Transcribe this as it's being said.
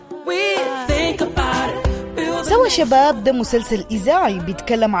شباب ده مسلسل إذاعي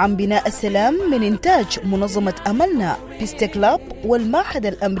بيتكلم عن بناء السلام من إنتاج منظمة أملنا بيست كلاب والمعهد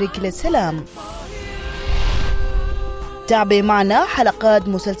الأمريكي للسلام. تابع معنا حلقات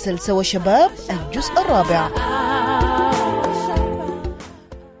مسلسل سوا شباب الجزء الرابع.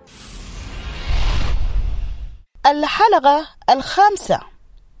 الحلقة الخامسة.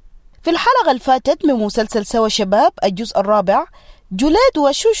 في الحلقة الفاتت من مسلسل سوا شباب الجزء الرابع، جوليد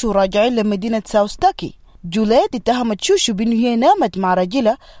وشوشو راجعين لمدينة ساوستاكي. جوليد اتهمت شوشو بأنه هي نامت مع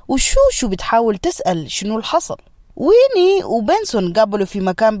راجلها، وشوشو بتحاول تسأل شنو الحصل. ويني وبنسون قابلوا في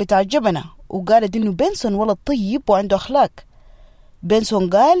مكان بتاع جبنة، وقالت إنه بنسون ولد طيب وعنده أخلاق. بنسون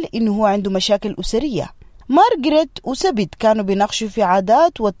قال إنه هو عنده مشاكل أسرية. مارغريت وسبت كانوا بيناقشوا في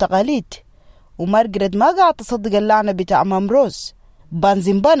عادات والتقاليد، ومارغريت ما قاعد تصدق اللعنة بتاع مام روز.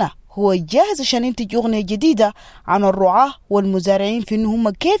 بانزنبانا هو جاهز عشان ينتج أغنية جديدة عن الرعاة والمزارعين في إنه هم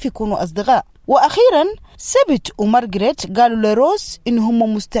كيف يكونوا أصدقاء. وأخيرا سبت ومارغريت قالوا لروز إنه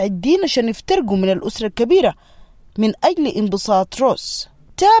هم مستعدين عشان يفترقوا من الأسرة الكبيرة من أجل انبساط روز.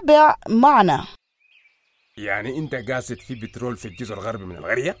 تابع معنا. يعني انت قاصد في بترول في الجزء الغربي من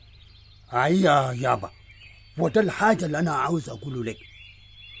القرية؟ هيا يابا، وده الحاجة اللي أنا عاوز أقوله لك.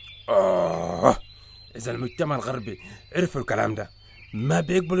 إذا المجتمع الغربي عرفوا الكلام ده ما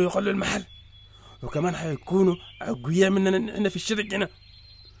بيقبلوا يخلوا المحل، وكمان حيكونوا أقوياء مننا إحنا في الشرق هنا.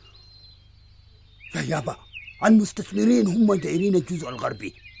 يا يابا، المستثمرين هم دايرين الجزء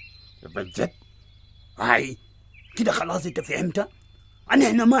الغربي. بجد؟ هاي كده خلاص انت فهمت.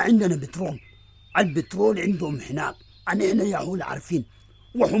 احنا ما عندنا بترول، البترول عندهم هناك. احنا يا هو عارفين،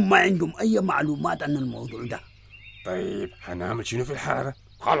 وهم ما عندهم اي معلومات عن الموضوع ده. طيب هنعمل شنو في الحالة؟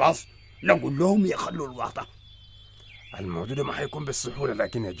 خلاص نقول لهم يخلوا الوطن. الموضوع ده ما حيكون بالسهولة،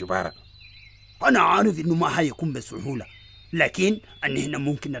 لكن يا جبارة انا عارف انه ما حيكون بالسهولة، لكن هنا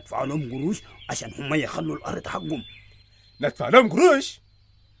ممكن ندفع لهم قروش عشان هم يخلوا الارض حقهم. ندفع لهم قروش؟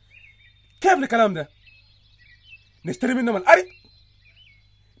 كيف الكلام ده؟ نشتري منهم الارض؟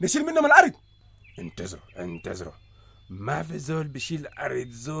 نشيل منهم الارض؟ انتظروا ما في زول بيشيل ارض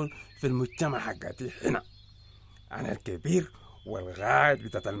زول في المجتمع حقاتي هنا. انا الكبير والغايد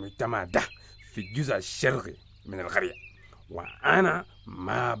بتاع المجتمع ده في الجزء الشرقي من القرية، وانا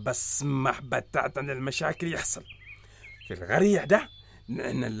ما بسمح بتاتا المشاكل يحصل في القرية ده.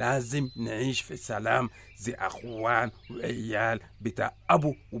 نحن لازم نعيش في سلام زي اخوان وعيال بتاع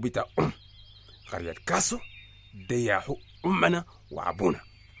ابو وبتاع ام. قرية كاسو دياحو امنا وابونا.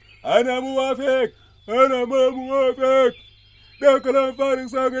 انا موافق، انا ما موافق، ده كلام فارغ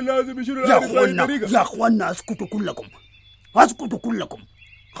ساقل. لازم يشيلوا يا اخوانا اسكتوا كلكم.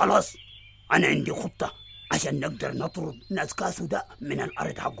 خلاص انا عندي خطة عشان نقدر نطرد ناس كاسو ده من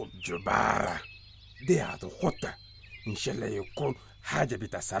الارض حقهم. جبارة دي الخطة ان شاء الله يكون حاجة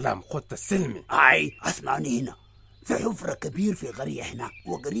بتاع سلام، خطة سلمي. هاي اسمعني، هنا في حفرة كبير في قرية هناك،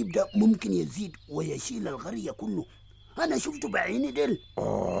 وقريب ده ممكن يزيد ويشيل القرية كله. انا شفته بعيني دل.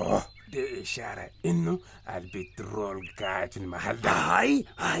 دي اشارة انه البترول قاعد في المحل ده.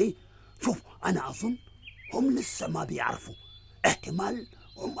 هاي شوف، انا اظن هم لسه ما بيعرفوا. احتمال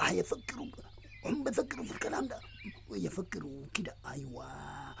هم بيفكروا في الكلام ده ويفكروا كده. ايوه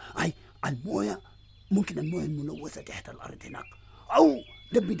هاي المويه، ممكن المويه الملوثة تحت الارض هناك، او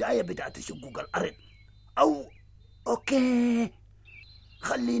ده بداية بتاعة تشقق الارض، او اوكي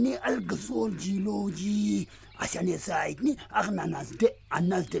خليني القى زول جيولوجي عشان يساعدني اغنى الناس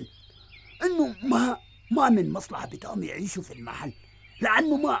دي انه ما من مصلحة بتاعهم يعيشوا في المحل،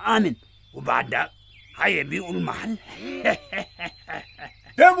 لانه ما امن. وبعد ده هيبيعوا المحل.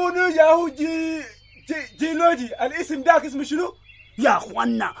 ده منو يا هو جيولوجي؟ الاسم داك اسمه شنو يا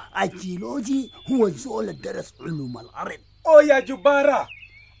اخوانا؟ الجيولوجي هو الزول اللي درس علوم الارض. يا جبارة،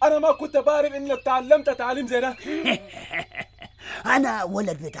 انا ما كنت بعرف انك تعلمت تعليم زي ده. انا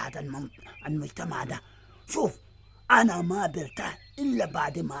ولد بتاعت المجتمع ده. شوف، انا ما برتاح الا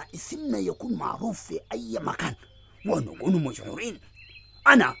بعد ما اسمنا يكون معروف في اي مكان ونكون مشهورين.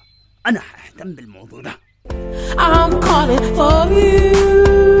 انا ههتم بالموضوع ده. I'm calling for you.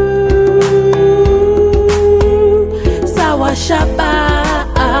 سوا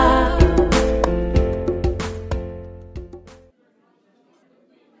شباب.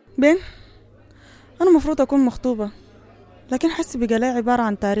 بين أنا مفروض أكون مخطوبة، لكن حس بقى عبارة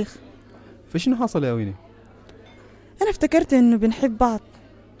عن تاريخ. فشنو حصل يا ويني؟ أنا افتكرت إنه بنحب بعض،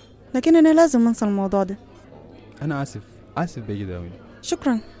 لكن أنا لازم أنسى الموضوع ده. أنا آسف بجد يا ويني.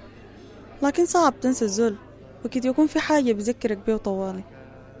 شكرا، لكن صعب تنسى الزول، وكده يكون في حاجة بذكرك بيه طوالي.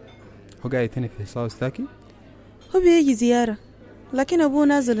 هو قاعد هنا في ساوستاكي؟ هو بيجي زيارة، لكن أبوه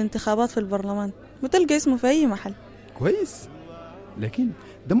نازل انتخابات في البرلمان، بتلقى اسمه في أي محل. كويس، لكن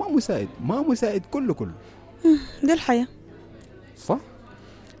ده ما مساعد كله. دي الحياة. صح؟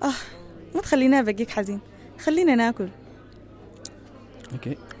 ما تخلينا بقيك حزين، خلينا ناكل.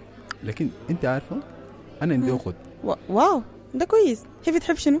 اوكي، لكن انت عارفه انا عندي اخت. واو، ده كويس. هي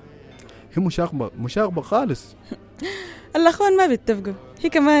بتحب شنو؟ هي مشاغبه خالص. الاخوان ما بيتفقوا. هي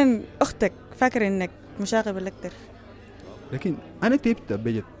كمان اختك فاكره انك مشاغب اكتر. لكن انا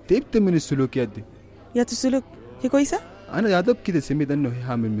تعبت من السلوكيات دي. يا تسلوك هي كويسه؟ انا يا دوب كده سميت انه هي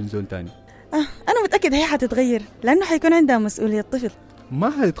حامل من زول تاني. انا متاكد هي حتتغير لانه حيكون عندها مسؤوليه طفل.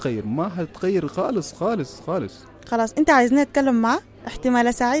 ما هتتغير خالص خالص خالص. خلاص انت عايزني اتكلم معاه، احتمال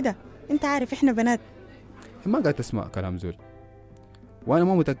اساعدها. انت عارف احنا بنات. ما قاعد تسمع كلام زول، وانا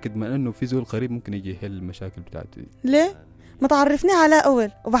ما متاكد من انه في زول قريب ممكن يجي يحل المشاكل بتاعتي. ليه؟ ما تعرفني على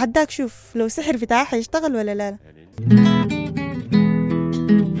اول وبعد ذاك شوف لو السحر بتاعها حيشتغل ولا لا.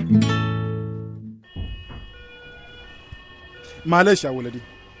 معلش يا ولدي،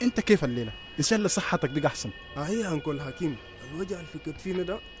 انت كيف الليله؟ ان شاء الله صحتك بقى احسن. هي انكل حكيم، الوجع اللي في كتفينا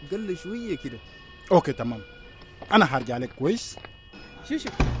ده قل شويه كده. اوكي تمام، انا هرجع لك كويس. شوشو،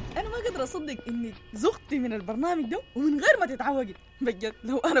 انا ما قادره اصدق انك زغتي من البرنامج ده ومن غير ما تتعوقي. بجد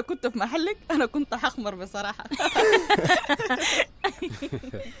لو انا كنت في محلك انا كنت حخمر بصراحه.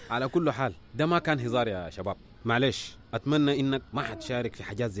 على كل حال ده ما كان هزار يا شباب، معلش اتمنى انك ما حتشارك في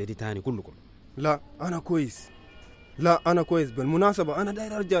حاجات زي دي تاني. كله لا انا كويس. بالمناسبه انا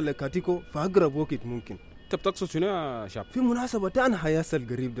داير ارجع لكاتيكو في اقرب وقت ممكن. انت بتقصد شنو يا شاب؟ في مناسبه تاني حيصل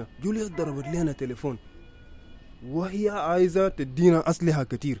قريب ده، جوليت ضربت لنا تليفون وهي عايزه تدينا اسلحه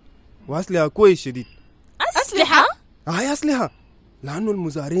كتير، واسلحه كويس شديد. اسلحه؟ هاي اسلحه، لانه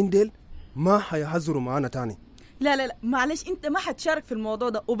المزارين ديل ما حيحذروا معانا تاني. لا معلش، انت ما حتشارك في الموضوع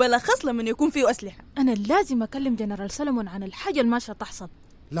ده، وبلخص لما يكون فيه اسلحه. انا لازم اكلم جنرال سلمون عن الحاجه اللي ماشيه تحصل.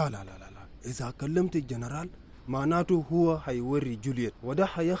 لا اذا كلمت الجنرال معناته هو حيوري جوليت، وده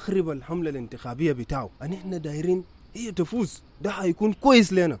حيخرب الحمله الانتخابيه بتاعه. احنا دايرين هي تفوز، ده حيكون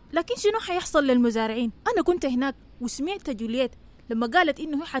كويس لنا. لكن شنو حيحصل للمزارعين؟ انا كنت هناك وسمعت جوليت لما قالت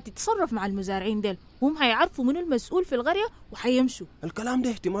انه هي حتتصرف مع المزارعين ديل، وهم حيعرفوا منو المسؤول في القريه وحيمشوا. الكلام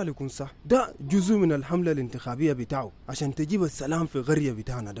ده احتمال يكون صح، ده جزء من الحمله الانتخابيه بتاعه عشان تجيب السلام في القريه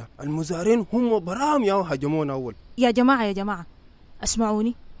بتاعنا ده. المزارعين هم براهم ياو هجمونا اول. يا جماعه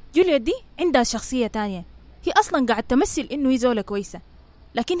اسمعوني، جوليت دي عندها شخصيه تانية. هي اصلا قاعد تمثل انه هي زوله كويسه،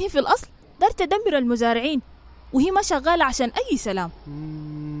 لكن هي في الاصل دار تدمر المزارعين، وهي ما شغاله عشان اي سلام.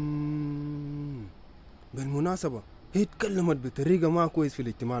 بالمناسبه هي اتكلمت بطريقه ما كويس في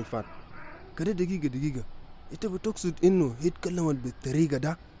الاجتماع الفات كده. دقيقه انت بتقصد انه هي اتكلمت بالطريقه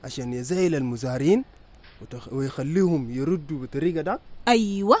ده عشان يزايل المزارعين ويخليهم يردوا بالطريقه ده؟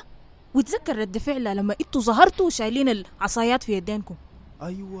 ايوه، وتذكر رد فعلها لما انتوا ظهرتوا شايلين العصايات في يدينكم.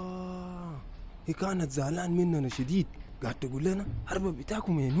 ايوه، هي كانت زعلان مننا شديد، قاعد تقول لنا حرب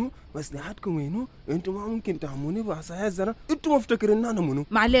بتاعكم هنا، مسلحتكم هنا، انتوا ما ممكن تعموني بعصايات زرع، انتوا مفتكرين انا منو؟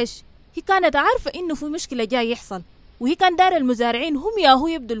 معلش، هي كانت عارفه انه في مشكله جاي يحصل، وهي كان دار المزارعين هم ياهو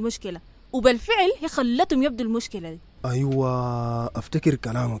يبدوا المشكله، وبالفعل هي خلتهم يبدوا المشكله دي. ايوه افتكر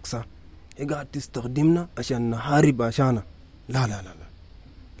كلامك صح، هي قاعد تستخدمنا عشان نحارب عشانها. لا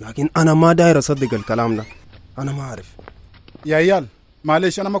لكن انا ما داير اصدق الكلام ده، انا ما اعرف. يا عيال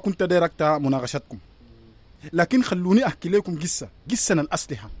معلش، انا ما كنت داير اقطع مناقشتكم، لكن خلوني احكي لكم قصة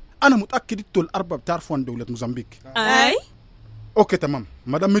الاسلحه. انا متاكد انتوا الاربعه بتعرفوا عن دوله موزمبيق. اي اوكي تمام،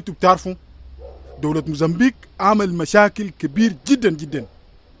 ما دام انتوا بتعرفوا، دوله موزمبيق عمل مشاكل كبير جدا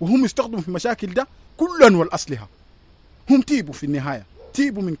وهم يستخدموا في المشاكل ده كل انواع الاسلحه. هم تيبوا في النهايه،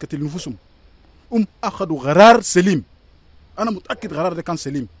 تيبوا من قتل نفوسهم. هم اخذوا قرار سليم، انا متاكد قرار ده كان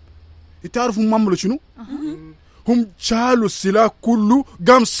سليم. تعرفوا هم عملوا شنو؟ هم شالوا السلاح كله،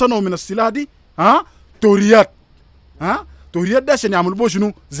 قام صنعوا من السلاح دي توريات ده عشان يعملوا بو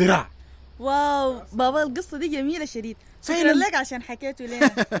شنو؟ زراعه. واو بابا، القصه دي جميله شديد، شكرا لك عشان حكيته لنا.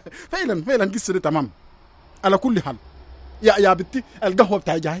 فعلا القصه دي تمام. على كل حال يا بنتي، القهوه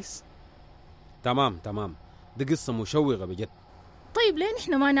بتاعي جاهز. تمام دي قصه مشوقه بجد. طيب ليه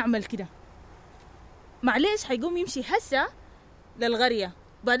نحن ما نعمل كده؟ معليش حيقوم يمشي هسه للغريه،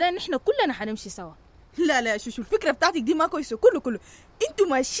 بعدين نحن كلنا حنمشي سوا. لا شوشو، الفكره بتاعتك دي ما كويسه. كله انتوا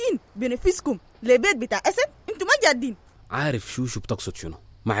ماشيين بنفسكم لبيت بتاع اسد، انتوا ما جادين. عارف شو بتقصد شنو؟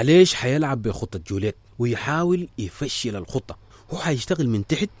 معليش حيلعب بخطه جوليت ويحاول يفشل الخطه، هو حيشتغل من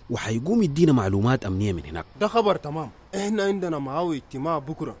تحت وحيقوم يدينا معلومات امنيه من هناك. ده خبر تمام، احنا عندنا معاه اجتماع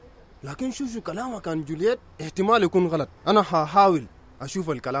بكره، لكن شو كلامك عن جوليت احتمال يكون غلط. انا هحاول اشوف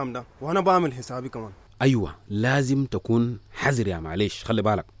الكلام ده وانا بعمل حسابي كمان. ايوه لازم تكون حذر يا معليش، خلي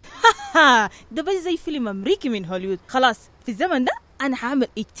بالك. ده بس زي فيلم امريكي من هوليوود. خلاص في الزمن ده انا حاعمل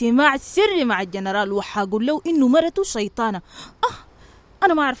اجتماع سري مع الجنرال وحاقول له انه مرته شيطانه.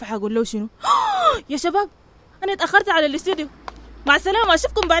 انا ما اعرف حاقول له شنو. يا شباب انا اتاخرت على الاستوديو. مع السلامه،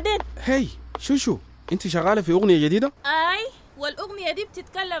 اشوفكم بعدين. هي شو انت شغاله في اغنيه جديده؟ اي، والاغنيه دي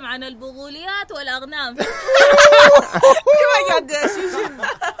بتتكلم عن البغوليات والاغنام. كيف قاعد يا شوشو؟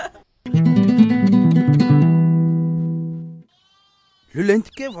 لولا انت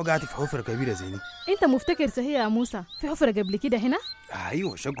كيف وقعتي في حفره كبيره زي دي؟ انت مفتكر صحيح يا موسى في حفره قبل كده هنا؟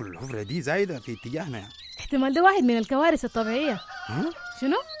 ايوه، شكل الحفره دي زايده في اتجاهنا يعني. احتمال ده واحد من الكوارث الطبيعيه.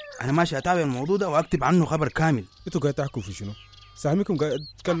 شنو؟ انا ماشي اتابع الموضوع ده واكتب عنه خبر كامل. انتوا قاعد تحكوا في شنو؟ سامعكم قاعد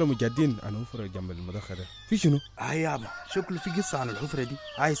تتكلموا جادين عن حفره جنب المدخل ده، في شنو؟ يابا شكله في قصه عن الحفره دي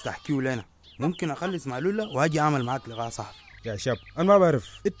عايز تحكيه لنا. ممكن اخلص مع لولا واجي اعمل معاك لقاء صحفي. يا شاب انا ما بعرف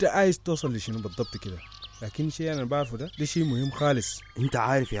انت عايز توصل لشنو بالضبط كده، لكن شيء انا بعرفه ده شيء مهم خالص. انت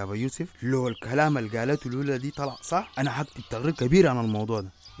عارف يا ابو يوسف، لو الكلام اللي قالته لولا دي طلع صح انا هكتب تقرير كبير عن الموضوع ده.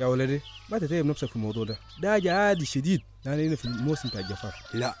 يا ولدي ما تتعب نفسك في الموضوع ده حاجه عادي شديد، يعني هنا في الموسم بتاع الجفاف.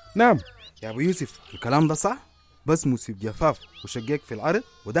 لا نعم يا ابو يوسف، الكلام ده صح، بس موسم جفاف وشقيق في العرض،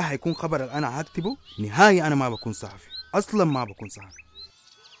 وده هيكون خبر اللي انا هكتبه نهاية. انا ما بكون صحفي اصلا، ما بكون صحفي.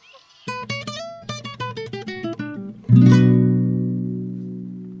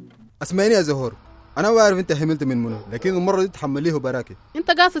 اسمعيني يا زهور، انا ما بعرف انت حملت من منو، لكن المره دي تحمليه براكي.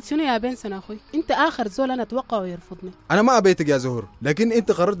 انت قاصد شنو يا بنسن اخوي؟ انت اخر زول انا اتوقع ويرفضني. انا ما ابيتك يا زهور، لكن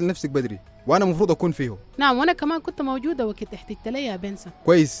انت قررت لنفسك بدري وانا المفروض اكون فيه. نعم، وانا كمان كنت موجوده وقت احتجت لي يا بنسن.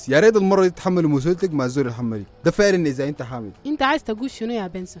 كويس، يا ريت المره دي تحمل مسؤوليتك مع الزول الحملي ده فعلا اذا انت حامل. انت عايز تقول شنو يا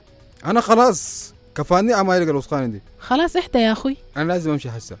بنسن؟ انا خلاص كفاني عمايلك الوسخانه دي. خلاص احدى يا اخوي، انا لازم امشي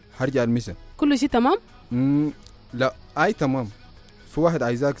هسه، هرجع المسا. كل شيء تمام؟ لا اي تمام، في واحد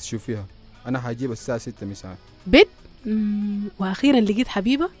عايزاك تشوفيها، انا هجيب الساعه 6 مساء. بيت؟ واخيرا لقيت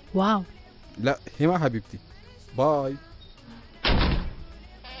حبيبه؟ واو. لا هي ما حبيبتي. باي.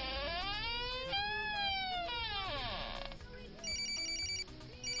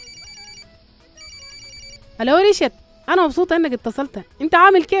 الو ريشت، انا مبسوطه انك اتصلت. انت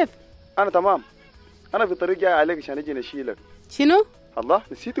عامل كيف؟ انا تمام، انا في الطريق جاي عليك عشان اجي نشيلك. شنو؟ الله،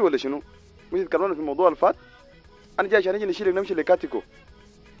 نسيتي ولا شنو؟ مش تكلمنا في الموضوع اللي فات؟ انا جاي عشان اجي نشيلك نمشي لكاتيكو.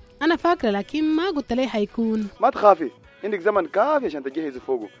 انا فاكره، لكن ما قلت لي حيكون. ما تخافي، عندك زمن كافي عشان تجهزي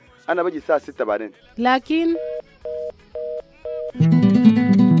فوقه. انا بجي الساعه 6 بعدين. لكن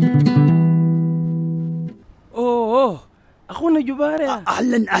اوه اخونا جبارة،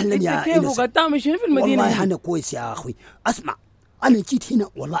 اهلا يا كيف وقاعد تعمل شنو في المدينه؟ والله انا كويس يا اخوي. اسمع، انا جيت هنا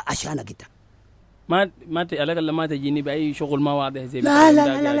والله عشانك انت. ما على الاقل ما تجيني باي شغل ما واضح زي لا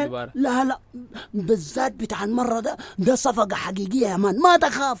لا لا لا لا لا، بالذات بتاع المره ده صفقه حقيقيه يا مان، ما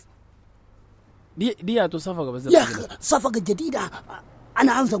تخاف. دي صفقه بس يا اخي صفقه جديده،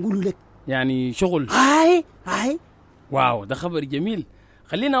 انا عاوز اقول لك يعني شغل. هاي واو، ده خبر جميل.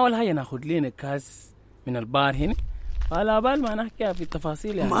 خلينا اول حاجه ناخذ لنا كاس من البار هنا، على بال ما نحكي في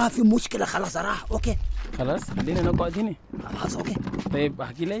التفاصيل يعني. ما في مشكله، خلاص راح. اوكي خلاص خلينا نقعد هنا. خلاص اوكي. طيب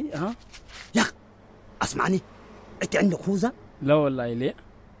احكي لي. يا اخي اسمعني، انت عندك خوذه؟ لا والله. ليه؟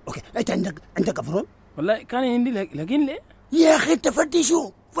 اوكي، انت عندك افرول؟ والله كان عندي، لكن ليه يا اخي انت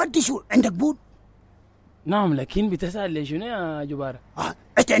فتشوا عندك بود؟ نعم، لكن بتسأل لي شنو يا جبارة؟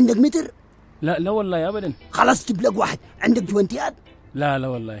 انت عندك متر؟ لا والله ابدا. خلاص جيب لك واحد. عندك جوانتيات؟ لا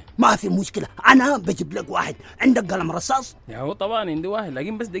والله. ما في مشكله، انا بجيب لك واحد. عندك قلم رصاص؟ يا هو طبعا عندي واحد،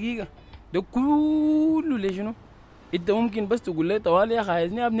 لكن بس دقيقه، ده كله ليه شنو؟ انت ممكن بس تقول لي طوالي يا اخي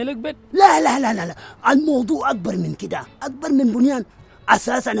عايزني ابني لك بيت؟ لا لا لا لا لا، الموضوع اكبر من كده، اكبر من بنيان.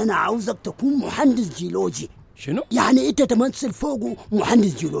 اساسا انا عاوزك تكون مهندس جيولوجي. شنو؟ يعني انت تمثل فوقه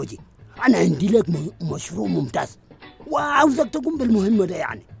مهندس جيولوجي. انا عندي لك مشروع ممتاز وعاوزك تقوم بالمهمه ده.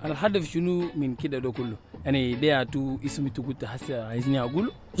 يعني الهدف شنو من كده ده كله؟ يعني ده تو اسمي تو قلت هسه عايزني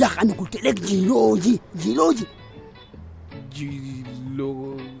اقوله؟ يا اخي انا قلت لك جيولوجي.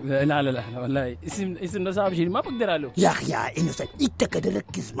 لا والله اسم ده صعب شيء ما بقدر اقوله يا اخي. يا انسان انت كده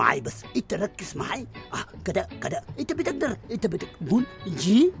ركز معي، بس انت ركز معي. كده انت بتقدر بتقول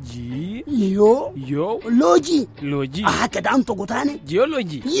جي يو لوجي كده انطقوا تاني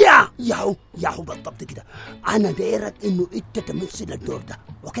جيولوجي. يا هو بالضبط كده. انا دايرك انه انت تمثل الدور ده،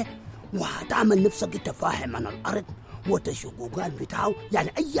 اوكي؟ وهتعمل نفسك انت فاهم عن الارض وتشققات بتاعه،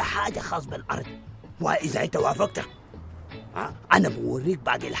 يعني اي حاجه خاص بالارض. واذا انت وافقت انا بوريك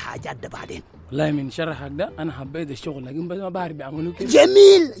باقي الحاجات ده بعدين. والله من شرحك ده انا حبيت الشغل، لكن بس ما بعرف بيعملوا كده.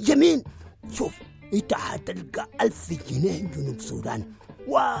 جميل. شوف انت هتلقى 1000 جنيه جنوب السودان،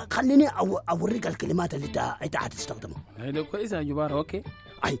 وخليني اوريك الكلمات اللي انت هتستخدمها. ده كويس يا جبار. اوكي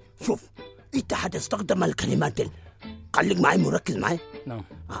شوف انت هتستخدم الكلمات دي، خليك معي مركز معي. نعم.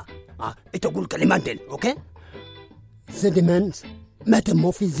 انت قول كلمات دي. اوكي؟ sediments,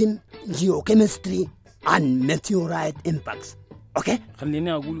 metamorphism, geochemistry and meteorite impacts. اوكي؟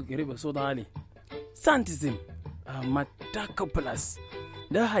 خليني اقول قريب بصوت عالي. سانتيزم ماتاكو بلاس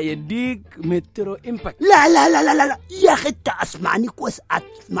ده هيديك مترو امباكت. لا لا لا لا لا يا اخي انت اسمعني كويس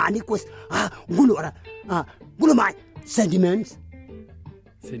قولوا معي. سيديمنت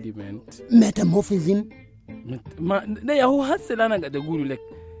ميتامورفيزم ده هو هسه اللي انا قاعد اقوله لك.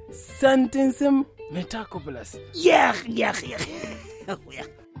 سنتنسم ميتاكو بلاس. يا اخي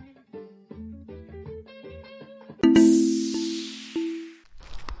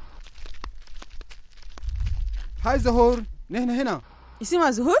هاي زهور، نحن هنا.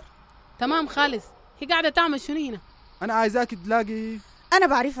 اسمها زهور؟ تمام خالص. هي قاعدة تعمل شنو هنا؟ أنا عايزاك تلاقي. أنا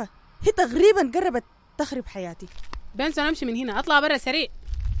بعرفها، هي تقريبا قربت تخرب حياتي. بنسى نمشي من هنا، أطلع برا سريع.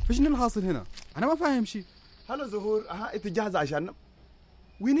 في شنو اللي حاصل هنا؟ أنا ما فاهم شيء. هلا زهور، أنت جاهزة عشان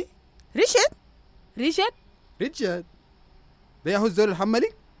ويني؟ ريشارد ده هو الزول الحملي؟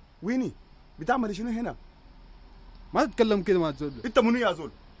 ويني؟ بتعمل شنو هنا؟ ما تتكلم كده ما تزول. أنت منو يا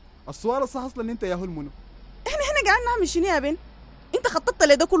زول؟ السؤال الصح أصلا أنت يا هو المنو. إحنا قاعد نعمل شنو يا بن؟ أنت خططت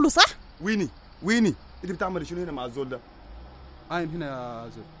لي ده كله صح؟ ويني؟ أنت بتعمل شنو هنا مع الزول ده؟ هنا يا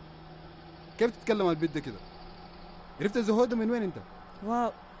زول. كيف تتكلم عن البيت ده كده؟ عرفت الزهور ده من وين أنت؟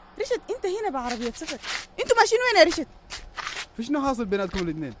 واو رشد، أنت هنا بعربية سفر. أنتوا ماشيين وين يا رشد؟ في شنو حاصل بيناتكم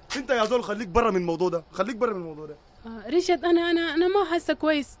الاثنين؟ أنت يا زول خليك برا من الموضوع ده، رشد أنا ما حاسة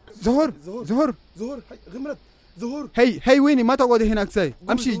كويس. زهور غمرت. زهور هي ويني؟ ما تقعدي هناك ساي.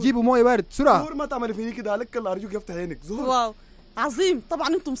 امشي جيبوا مويه بارد بسرعه. زهور ما تعملي فيني كده، عليك الله ارجوك يفتح عينك. زهور واو عظيم. طبعا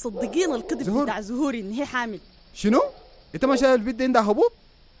انتم مصدقين الكذب بتاع زهور ان هي حامل. شنو؟ انت ما شايف البيت ده عندها حبوب؟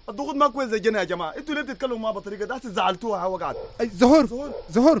 الضغوط ما كويس زي جنا يا جماعه. انتوا ليه بتتكلموا معها بالطريقه ده؟ زعلتوها وقعت. زهور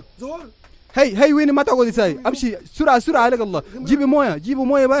هي ويني؟ ما تقعدي ساي. امشي سرعه عليك الله. جيبوا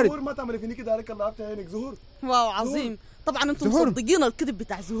مويه بارد. زهور ما تعملي فيني كده، عليك الله افتح عينك. زهور واو عظيم. طبعا انتم مصدقين الكذب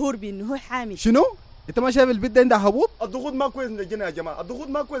بتاع زهور بانه هو حامل. شنو؟ انت ما شايف البيت ده عندها حبوب؟ الضغوط ما كويس للجنة يا جماعه، الضغوط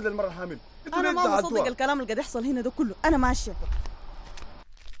ما كويس للمرأة الحامل. انا ما بصدق الكلام اللي قاعد يحصل هنا ده كله. انا ماشيه.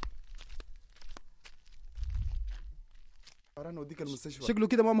 نوديك المستشفى. شكله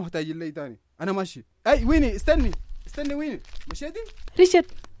كده ما محتاج لي تاني. انا ماشي. اي ويني؟ استني ويني؟ مشيتي؟ رشد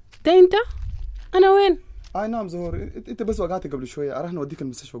ده انت؟ انا وين؟ نعم زهور، انت بس وقعتي قبل شويه. راح نوديك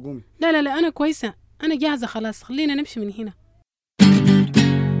المستشفى. قومي. لا انا كويسه، انا جاهزه خلاص. خلينا نمشي من هنا.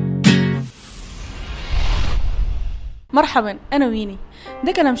 مرحبا، أنا ويني.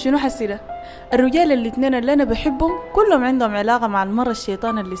 ده كلام شنو حسي ده؟ الرجال الاثنين اللي أنا بحبهم كلهم عندهم علاقة مع المرة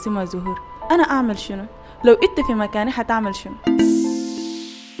الشيطان اللي اسمها زهور. أنا أعمل شنو؟ لو إنت في مكاني حتعمل شنو؟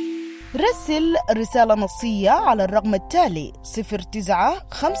 رسل رسالة نصية على الرقم التالي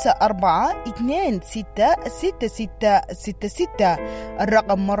 0954266666.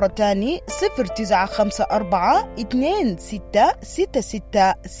 الرقم مرة تاني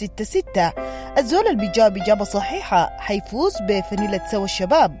 0954266666. الزول اللي بيجاوب إجابة صحيحة حيفوز بفانيلة سوا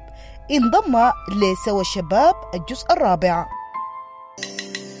الشباب. انضم لسوا الشباب الجزء الرابع.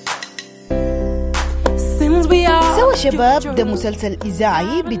 سوا شباب ده مسلسل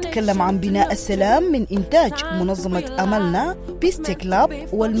إذاعي بيتكلم عن بناء السلام من إنتاج منظمة أملنا، بيس كلاب،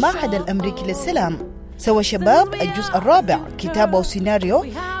 والمعهد الأمريكي للسلام. سوا شباب الجزء الرابع، كتابة وسيناريو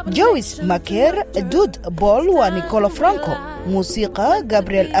جويس ماكير، دود بول ونيكولا فرانكو. موسيقى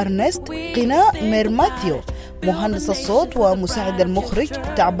جابرييل أرنست، قناء مير ماثيو. مهندس الصوت ومساعد المخرج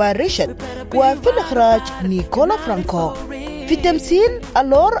تعبان ريشد. وفي الإخراج نيكولا فرانكو. في التمثيل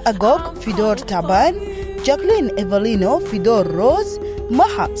ألور أغوغ في دور تعبان، جاكلين إيفالينو في دور روز،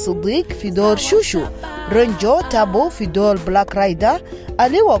 محا صديق في دور شوشو، رنجو تابو في دور بلاك رايدا،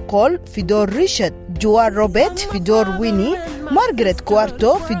 أليوا كول في دور ريشد، جوار روبيت في دور ويني، مارغريت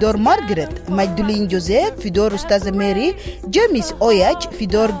كوارتو في دور مارغريت، ماجدولين جوزيف في دور أستاذة ميري، جيميس أوياج في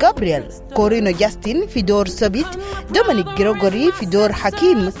دور جابرييل، كورينو جاستين في دور سبيت، دومينيك جريغوري في دور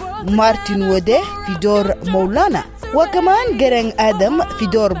حكيم، مارتن وديه في دور مولانا، وكمان جيرين آدم في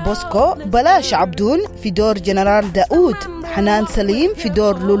دور بوسكو، بلاش عبدون في دور جنرال داود، حنان سليم في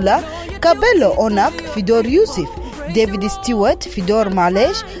دور لولا، كابيلو أوناك في دور يوسف، ديفيد ستيوارت في دور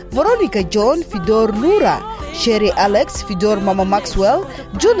معليش، فيرونيكا جون في دور نورا، شيري أليكس في دور ماما ماكسويل،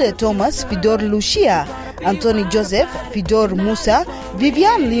 جوليا توماس في دور لوشيا، أنتوني جوزيف في دور موسى،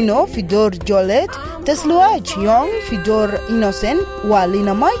 فيفيان لينو في دور جوليت، تسلواج يونغ في دور إينوسين،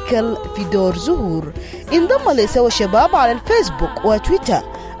 ولينا مايكل في دور زهور. انضم لسوا شباب على الفيسبوك وتويتر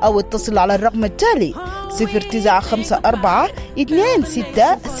أو اتصل على الرقم التالي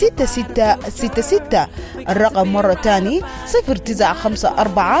 0954266666. الرقم مرة تاني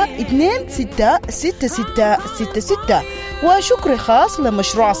 0954266666. وشكر خاص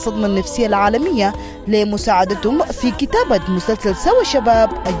لمشروع الصدمة النفسية العالمية لمساعدتهم في كتابة مسلسل سوا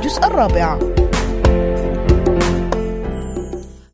شباب الجزء الرابع.